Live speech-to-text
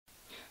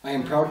I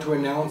am proud to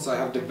announce I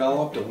have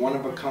developed a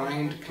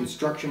one-of-a-kind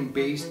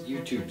construction-based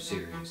YouTube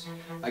series.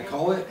 I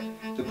call it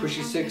the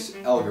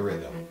Pushysix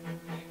algorithm.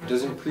 It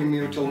doesn't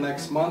premiere till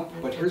next month,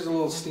 but here's a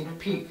little sneak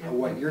peek of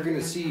what you're going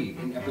to see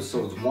in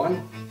episodes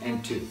 1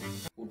 and 2.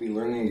 We'll be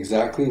learning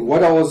exactly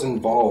what all is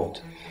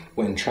involved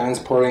when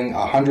transporting a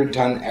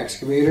 100-ton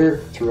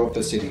excavator throughout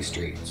the city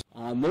streets.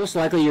 Most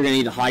likely you're going to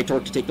need a high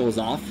torque to take those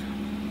off.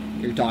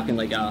 You're talking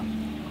like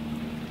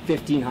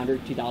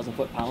 1,500, 2,000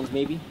 foot-pounds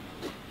maybe.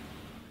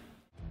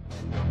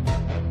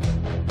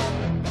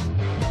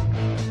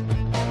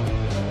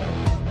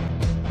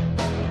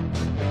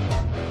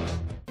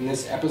 In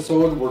this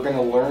episode, we're going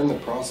to learn the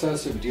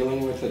process of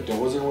dealing with a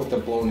dozer with a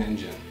blown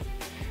engine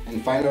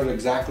and find out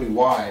exactly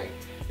why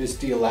this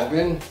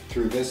D11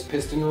 through this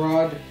piston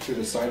rod through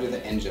the side of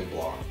the engine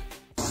block.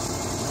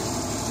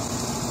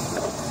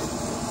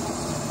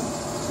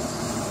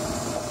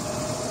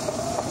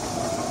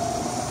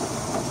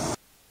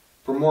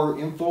 For more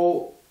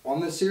info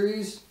on this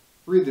series,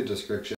 read the description.